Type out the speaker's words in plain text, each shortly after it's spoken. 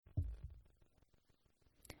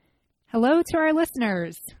Hello to our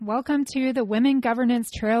listeners. Welcome to the Women Governance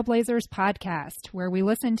Trailblazers podcast, where we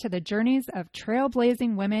listen to the journeys of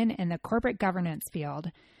trailblazing women in the corporate governance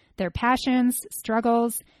field, their passions,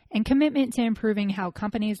 struggles, and commitment to improving how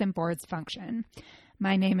companies and boards function.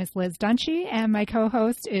 My name is Liz Dunshee, and my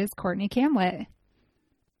co-host is Courtney Camlet.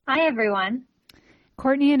 Hi, everyone.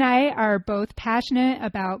 Courtney and I are both passionate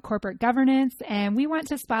about corporate governance, and we want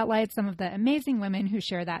to spotlight some of the amazing women who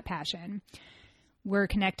share that passion. We're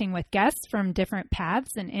connecting with guests from different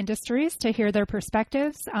paths and industries to hear their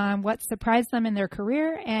perspectives on what surprised them in their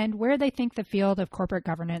career and where they think the field of corporate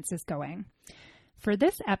governance is going. For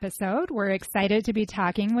this episode, we're excited to be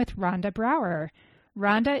talking with Rhonda Brower.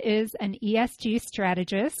 Rhonda is an ESG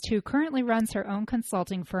strategist who currently runs her own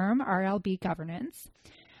consulting firm, RLB Governance.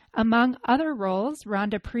 Among other roles,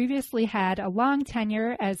 Rhonda previously had a long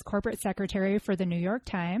tenure as corporate secretary for the New York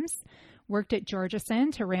Times, worked at Georgeson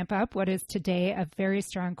to ramp up what is today a very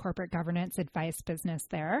strong corporate governance advice business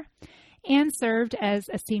there, and served as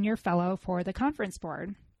a senior fellow for the Conference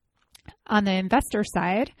Board. On the investor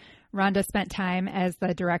side, Rhonda spent time as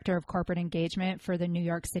the director of corporate engagement for the New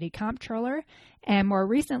York City Comptroller, and more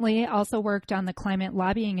recently also worked on the climate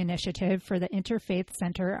lobbying initiative for the Interfaith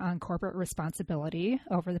Center on Corporate Responsibility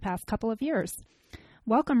over the past couple of years.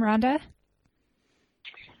 Welcome, Rhonda.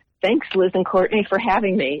 Thanks, Liz and Courtney, for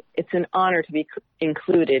having me. It's an honor to be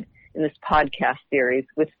included in this podcast series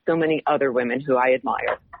with so many other women who I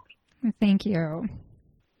admire. Thank you.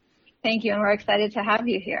 Thank you, and we're excited to have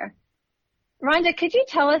you here. Rhonda, could you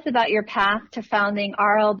tell us about your path to founding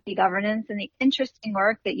RLB Governance and the interesting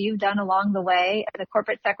work that you've done along the way as a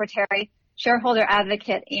corporate secretary, shareholder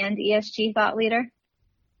advocate, and ESG thought leader?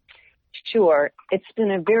 Sure. It's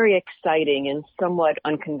been a very exciting and somewhat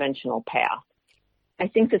unconventional path. I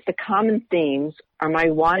think that the common themes are my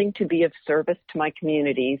wanting to be of service to my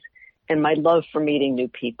communities and my love for meeting new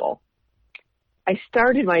people. I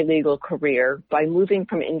started my legal career by moving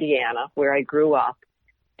from Indiana, where I grew up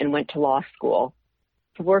and went to law school,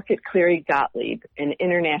 to work at Cleary Gottlieb, an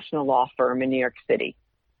international law firm in New York City.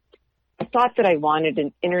 I thought that I wanted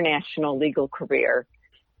an international legal career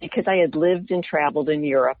because I had lived and traveled in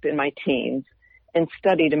Europe in my teens and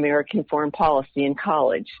studied American foreign policy in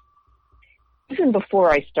college. Even before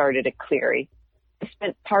I started at Cleary, I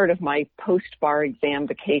spent part of my post-bar exam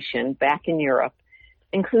vacation back in Europe,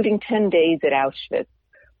 including 10 days at Auschwitz,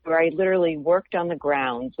 where I literally worked on the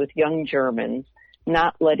grounds with young Germans,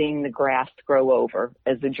 not letting the grass grow over,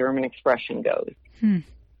 as the German expression goes.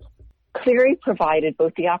 Cleary provided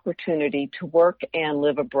both the opportunity to work and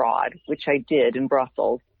live abroad, which I did in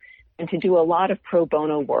Brussels, and to do a lot of pro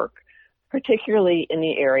bono work, particularly in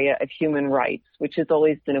the area of human rights, which has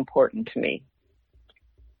always been important to me.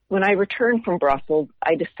 When I returned from Brussels,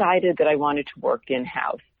 I decided that I wanted to work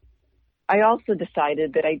in-house. I also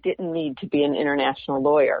decided that I didn't need to be an international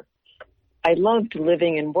lawyer. I loved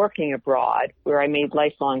living and working abroad, where I made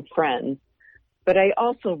lifelong friends, but I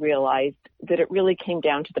also realized that it really came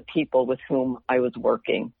down to the people with whom I was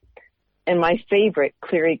working. And my favorite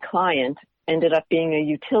Cleary client ended up being a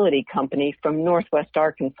utility company from Northwest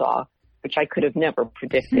Arkansas, which I could have never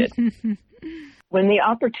predicted. When the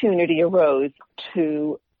opportunity arose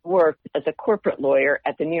to work as a corporate lawyer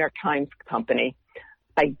at the New York Times Company,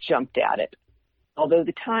 I jumped at it. Although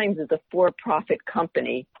the Times is a for-profit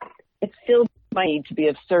company, it filled my need to be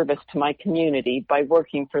of service to my community by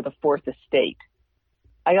working for the Fourth Estate.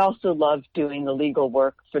 I also loved doing the legal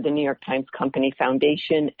work for the New York Times Company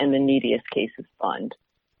Foundation and the Neediest Cases Fund.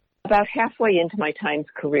 About halfway into my Times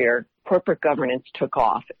career, corporate governance took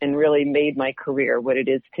off and really made my career what it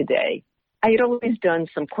is today. I had always done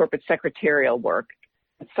some corporate secretarial work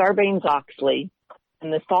at Sarbanes-Oxley,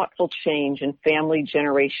 and the thoughtful change in family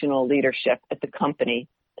generational leadership at the company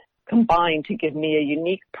combined to give me a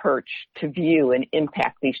unique perch to view and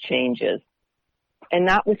impact these changes. And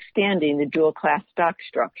notwithstanding the dual-class stock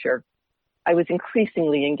structure, I was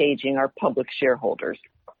increasingly engaging our public shareholders.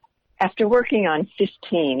 After working on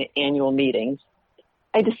 15 annual meetings,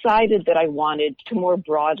 I decided that I wanted to more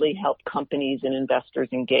broadly help companies and investors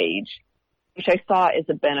engage, which I saw as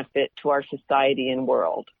a benefit to our society and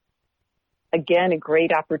world. Again, a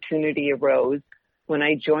great opportunity arose when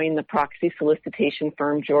I joined the proxy solicitation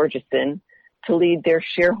firm Georgeson to lead their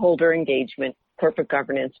shareholder engagement corporate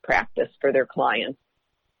governance practice for their clients.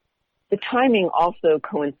 The timing also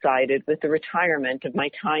coincided with the retirement of my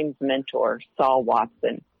Times mentor, Saul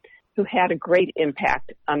Watson, who had a great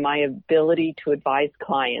impact on my ability to advise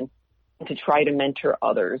clients and to try to mentor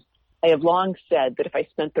others. I have long said that if I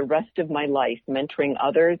spent the rest of my life mentoring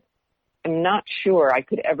others, I'm not sure I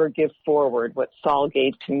could ever give forward what Saul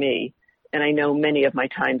gave to me, and I know many of my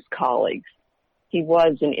Times colleagues. He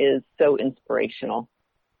was and is so inspirational.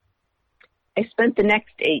 I spent the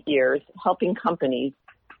next 8 years helping companies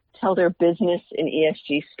tell their business and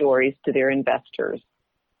ESG stories to their investors.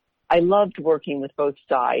 I loved working with both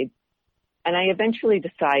sides, and I eventually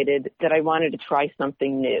decided that I wanted to try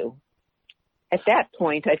something new. At that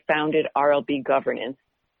point, I founded RLB Governance,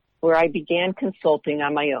 where I began consulting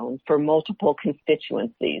on my own for multiple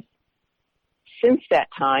constituencies. Since that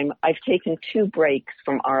time, I've taken 2 breaks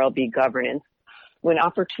from RLB Governance when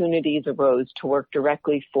opportunities arose to work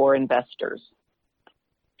directly for investors.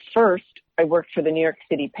 First, I worked for the New York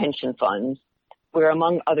City pension funds, where,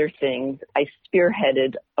 among other things, I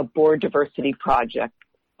spearheaded a board diversity project,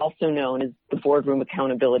 also known as the Boardroom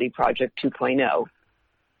Accountability Project 2.0.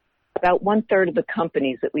 About 1/3 of the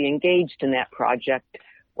companies that we engaged in that project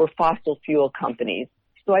were fossil fuel companies,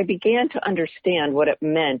 so I began to understand what it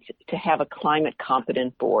meant to have a climate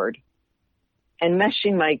competent board. And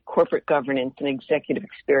meshing my corporate governance and executive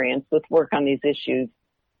experience with work on these issues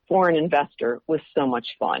for an investor was so much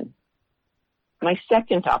fun. My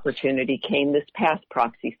second opportunity came this past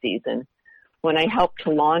proxy season when I helped to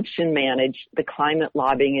launch and manage the Climate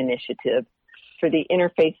Lobbying Initiative for the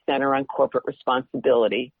Interfaith Center on Corporate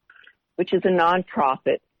Responsibility, which is a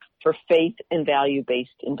nonprofit for faith and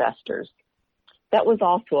value-based investors. That was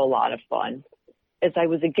also a lot of fun, as I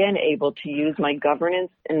was again able to use my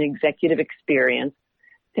governance and executive experience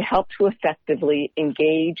to help to effectively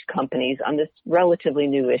engage companies on this relatively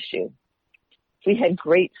new issue. We had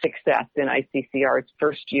great success in ICCR's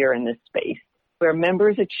first year in this space, where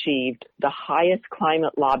members achieved the highest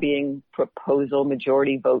climate lobbying proposal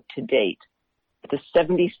majority vote to date, with a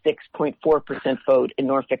 76.4% vote in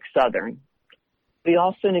Norfolk Southern. We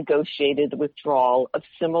also negotiated the withdrawal of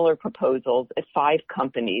similar proposals at 5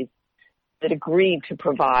 companies that agreed to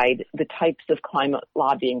provide the types of climate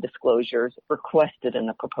lobbying disclosures requested in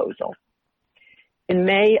the proposal. In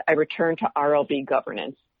May, I returned to RLB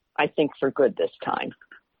Governance, I think for good this time.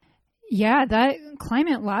 Yeah, that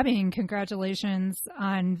climate lobbying, congratulations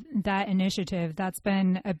on that initiative. That's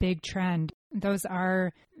been a big trend. Those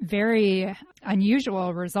are very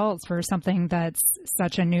unusual results for something that's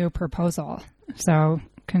such a new proposal. So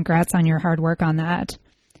congrats on your hard work on that.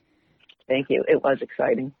 Thank you. It was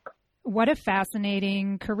exciting. What a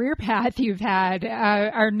fascinating career path you've had.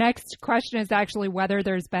 Our next question is actually whether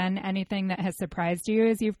there's been anything that has surprised you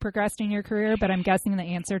as you've progressed in your career, but I'm guessing the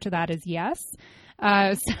answer to that is yes.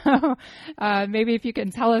 So maybe if you can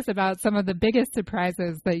tell us about some of the biggest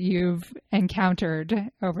surprises that you've encountered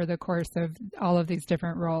over the course of all of these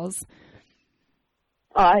different roles.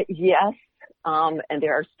 Yes, and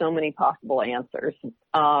there are so many possible answers.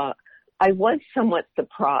 I was somewhat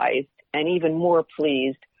surprised and even more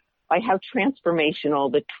pleased by how transformational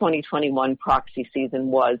the 2021 proxy season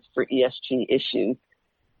was for ESG issues,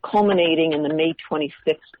 culminating in the May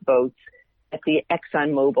 26th votes at the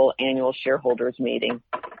ExxonMobil annual shareholders meeting.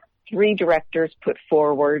 3 directors put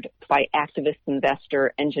forward by activist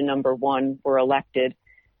investor engine number 1 were elected,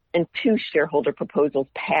 and 2 shareholder proposals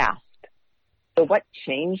passed. So what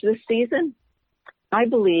changed this season? I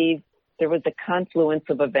believe there was a confluence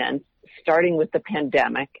of events, starting with the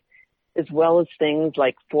pandemic, as well as things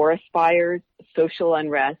like forest fires, social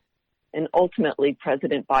unrest, and ultimately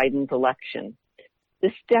President Biden's election.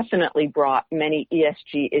 This definitely brought many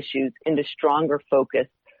ESG issues into stronger focus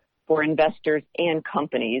for investors and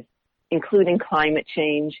companies, including climate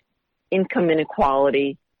change, income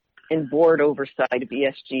inequality, and board oversight of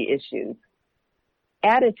ESG issues.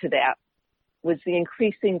 Added to that was the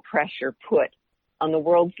increasing pressure put on the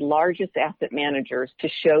world's largest asset managers to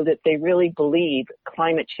show that they really believe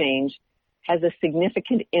climate change has a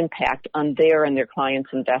significant impact on their and their clients'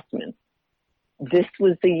 investments. This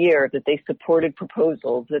was the year that they supported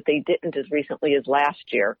proposals that they didn't as recently as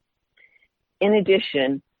last year. In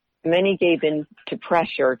addition, many gave in to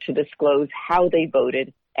pressure to disclose how they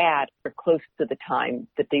voted at or close to the time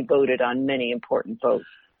that they voted on many important votes.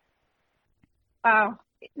 Wow,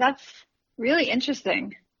 that's really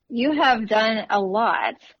interesting. You have done a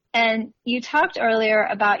lot, and you talked earlier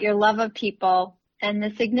about your love of people and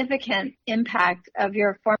the significant impact of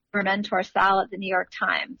your former mentor, Sal, at the New York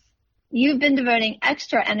Times. You've been devoting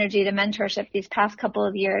extra energy to mentorship these past couple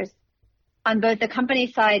of years on both the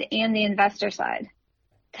company side and the investor side.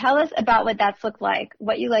 Tell us about what that's looked like,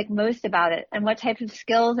 what you like most about it, and what type of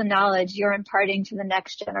skills and knowledge you're imparting to the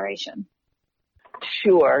next generation.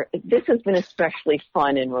 Sure. This has been especially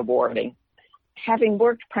fun and rewarding. Having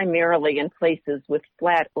worked primarily in places with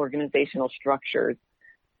flat organizational structures,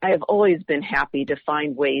 I have always been happy to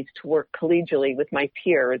find ways to work collegially with my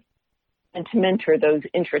peers and to mentor those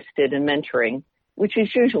interested in mentoring, which has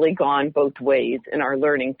usually gone both ways in our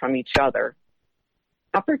learning from each other.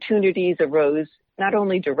 Opportunities arose not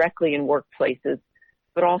only directly in workplaces,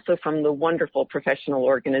 but also from the wonderful professional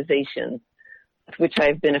organizations with which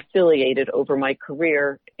I've been affiliated over my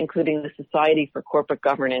career, including the Society for Corporate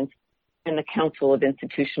Governance and the Council of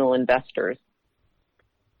Institutional Investors.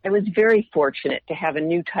 I was very fortunate to have a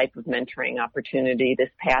new type of mentoring opportunity this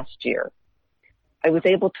past year. I was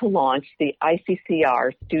able to launch the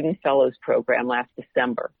ICCR Student Fellows Program last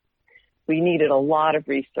December. We needed a lot of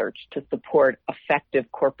research to support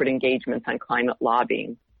effective corporate engagements on climate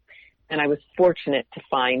lobbying, and I was fortunate to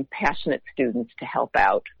find passionate students to help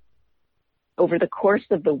out. Over the course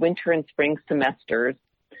of the winter and spring semesters,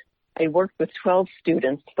 I worked with 12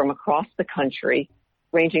 students from across the country,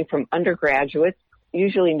 ranging from undergraduates,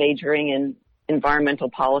 usually majoring in environmental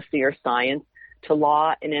policy or science, to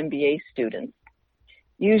law and MBA students.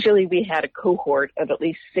 Usually we had a cohort of at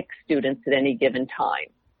least 6 students at any given time.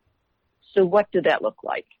 So what did that look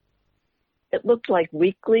like? It looked like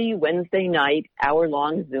weekly Wednesday night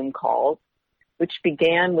hour-long Zoom calls, which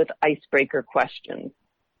began with icebreaker questions.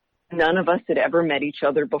 None of us had ever met each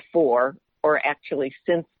other before, or actually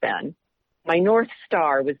since then. My North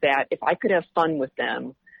Star was that if I could have fun with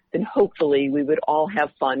them, then hopefully we would all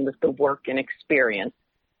have fun with the work and experience,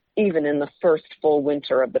 even in the first full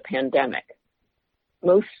winter of the pandemic.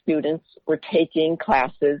 Most students were taking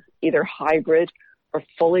classes either hybrid or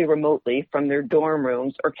fully remotely from their dorm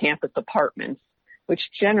rooms or campus apartments, which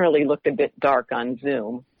generally looked a bit dark on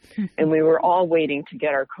Zoom, and we were all waiting to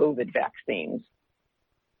get our COVID vaccines.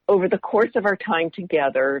 Over the course of our time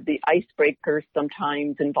together, the icebreakers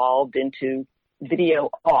sometimes involved into video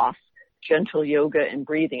off, gentle yoga and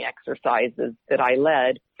breathing exercises that I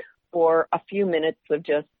led, or a few minutes of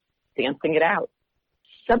just dancing it out.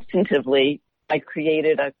 Substantively, I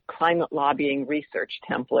created a climate lobbying research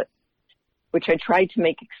template, which I tried to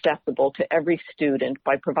make accessible to every student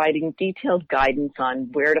by providing detailed guidance on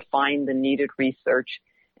where to find the needed research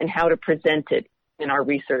and how to present it in our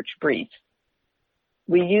research briefs.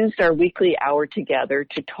 We used our weekly hour together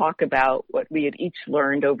to talk about what we had each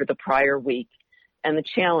learned over the prior week and the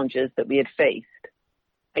challenges that we had faced.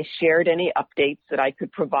 I shared any updates that I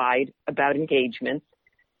could provide about engagements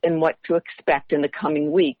and what to expect in the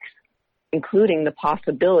coming weeks, including the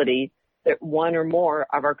possibility that one or more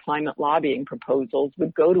of our climate lobbying proposals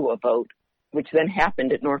would go to a vote, which then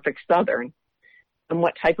happened at Norfolk Southern, and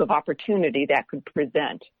what type of opportunity that could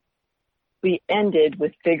present. We ended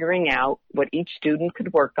with figuring out what each student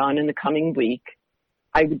could work on in the coming week.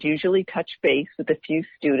 I would usually touch base with a few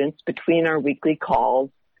students between our weekly calls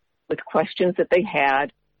with questions that they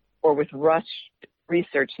had or with rushed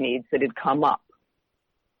research needs that had come up.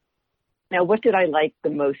 Now, what did I like the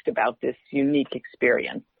most about this unique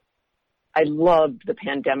experience? I loved the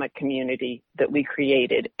pandemic community that we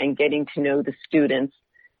created and getting to know the students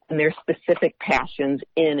and their specific passions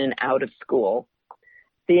in and out of school.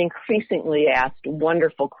 They increasingly asked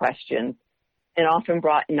wonderful questions and often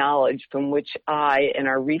brought knowledge from which I and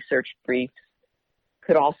our research briefs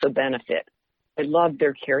could also benefit. I loved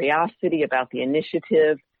their curiosity about the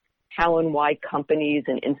initiative, how and why companies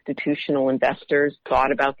and institutional investors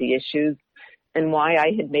thought about the issues, and why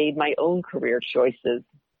I had made my own career choices.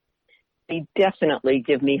 They definitely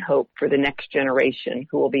give me hope for the next generation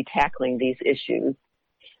who will be tackling these issues.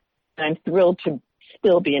 I'm thrilled to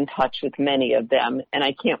still be in touch with many of them, and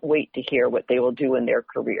I can't wait to hear what they will do in their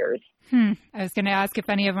careers. I was going to ask if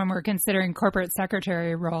any of them were considering corporate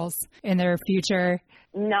secretary roles in their future.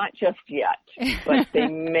 Not just yet, but they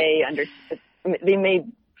may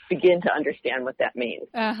begin to understand what that means.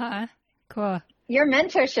 Cool. Your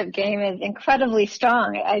mentorship game is incredibly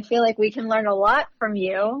strong. I feel like we can learn a lot from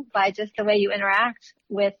you by just the way you interact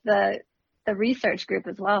with the research group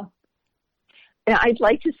as well. And I'd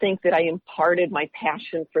like to think that I imparted my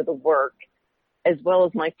passion for the work as well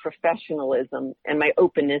as my professionalism and my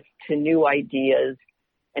openness to new ideas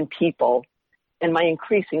and people and my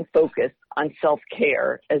increasing focus on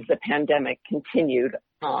self-care as the pandemic continued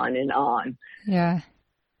on and on. Yeah.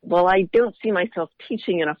 While I don't see myself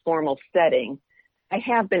teaching in a formal setting, I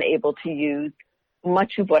have been able to use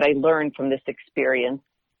much of what I learned from this experience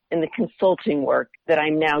in the consulting work that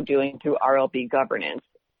I'm now doing through RLB Governance.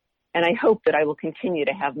 And I hope that I will continue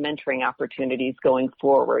to have mentoring opportunities going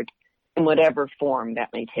forward in whatever form that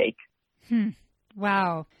may take.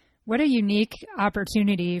 Wow. What a unique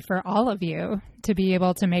opportunity for all of you to be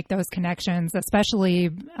able to make those connections, especially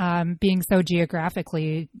being so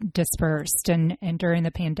geographically dispersed and during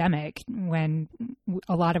the pandemic when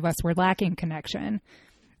a lot of us were lacking connection.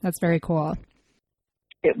 That's very cool.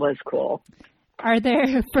 It was cool. Are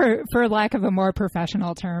there, for lack of a more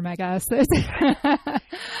professional term, I guess,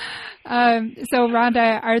 So,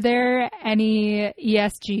 Rhonda, are there any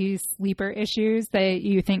ESG sleeper issues that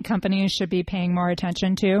you think companies should be paying more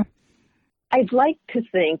attention to? I'd like to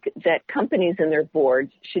think that companies and their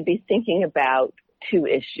boards should be thinking about two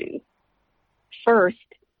issues. First,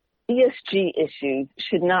 ESG issues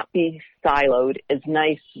should not be siloed as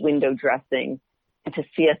nice window dressing into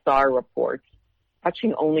CSR reports,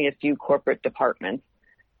 touching only a few corporate departments.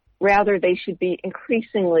 Rather, they should be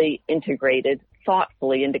increasingly integrated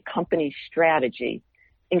thoughtfully into company strategy,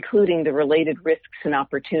 including the related risks and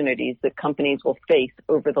opportunities that companies will face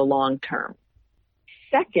over the long term.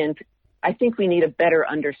 Second, I think we need a better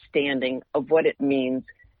understanding of what it means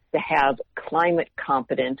to have climate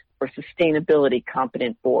competent or sustainability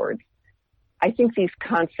competent boards. I think these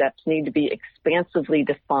concepts need to be expansively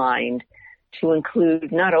defined to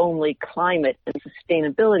include not only climate and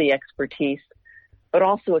sustainability expertise, but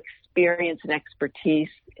also experience and expertise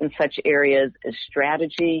in such areas as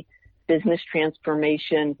strategy, business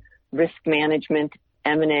transformation, risk management,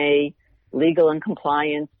 M&A, legal and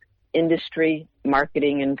compliance, industry,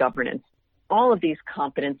 marketing, and governance. All of these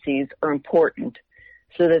competencies are important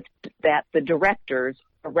so that the directors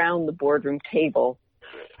around the boardroom table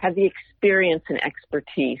have the experience and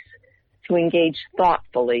expertise to engage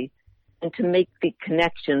thoughtfully and to make the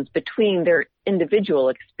connections between their individual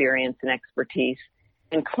experience and expertise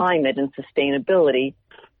in climate and sustainability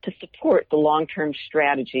to support the long-term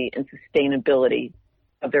strategy and sustainability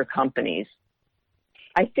of their companies.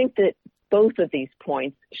 I think that both of these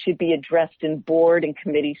points should be addressed in board and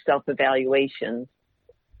committee self-evaluations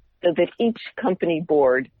so that each company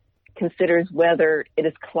board considers whether it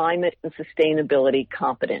is climate and sustainability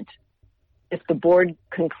competent. If the board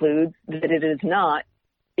concludes that it is not,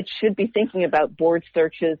 it should be thinking about board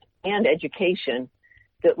searches and education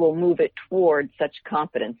that will move it toward such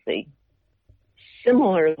competency.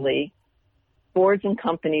 Similarly, boards and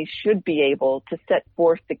companies should be able to set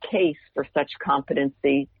forth the case for such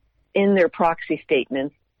competency in their proxy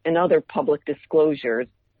statements and other public disclosures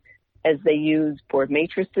as they use board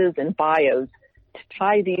matrices and bios to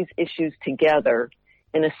tie these issues together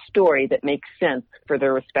in a story that makes sense for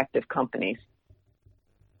their respective companies.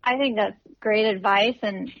 I think that's great advice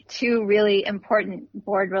and two really important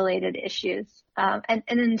board-related issues. And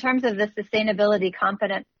in terms of the sustainability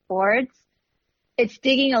competent boards, it's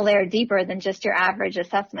digging a layer deeper than just your average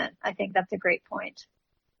assessment. I think that's a great point.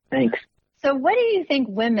 Thanks. So what do you think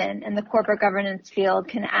women in the corporate governance field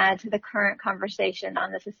can add to the current conversation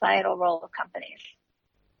on the societal role of companies?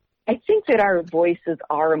 I think that our voices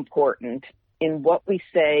are important in what we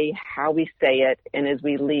say, how we say it, and as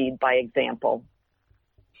we lead by example.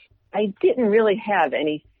 I didn't really have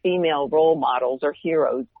any female role models or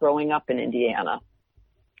heroes growing up in Indiana.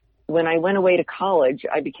 When I went away to college,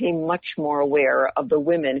 I became much more aware of the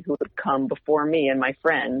women who had come before me and my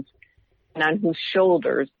friends, and on whose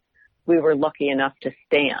shoulders we were lucky enough to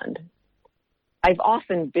stand. I've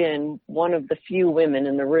often been one of the few women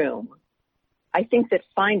in the room. I think that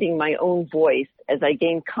finding my own voice as I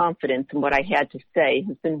gained confidence in what I had to say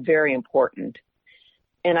has been very important.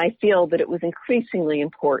 And I feel that it was increasingly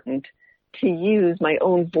important to use my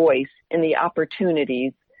own voice in the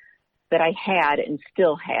opportunities that I had and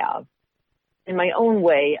still have. In my own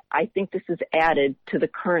way, I think this has added to the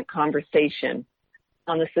current conversation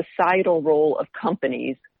on the societal role of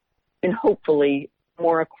companies and hopefully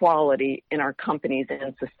more equality in our companies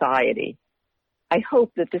and society. I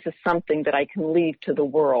hope that this is something that I can leave to the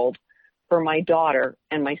world for my daughter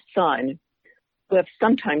and my son, who have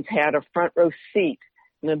sometimes had a front row seat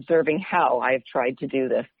in observing how I have tried to do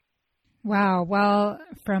this. Wow. Well,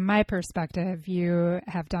 from my perspective, you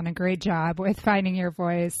have done a great job with finding your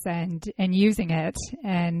voice and using it.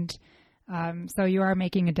 And so you are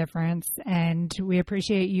making a difference. And we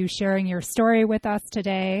appreciate you sharing your story with us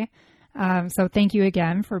today. So thank you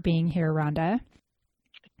again for being here, Rhonda.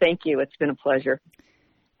 Thank you. It's been a pleasure.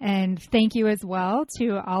 And thank you as well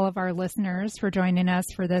to all of our listeners for joining us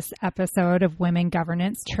for this episode of Women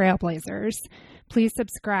Governance Trailblazers. Please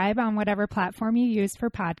subscribe on whatever platform you use for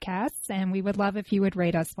podcasts, and we would love if you would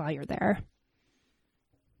rate us while you're there.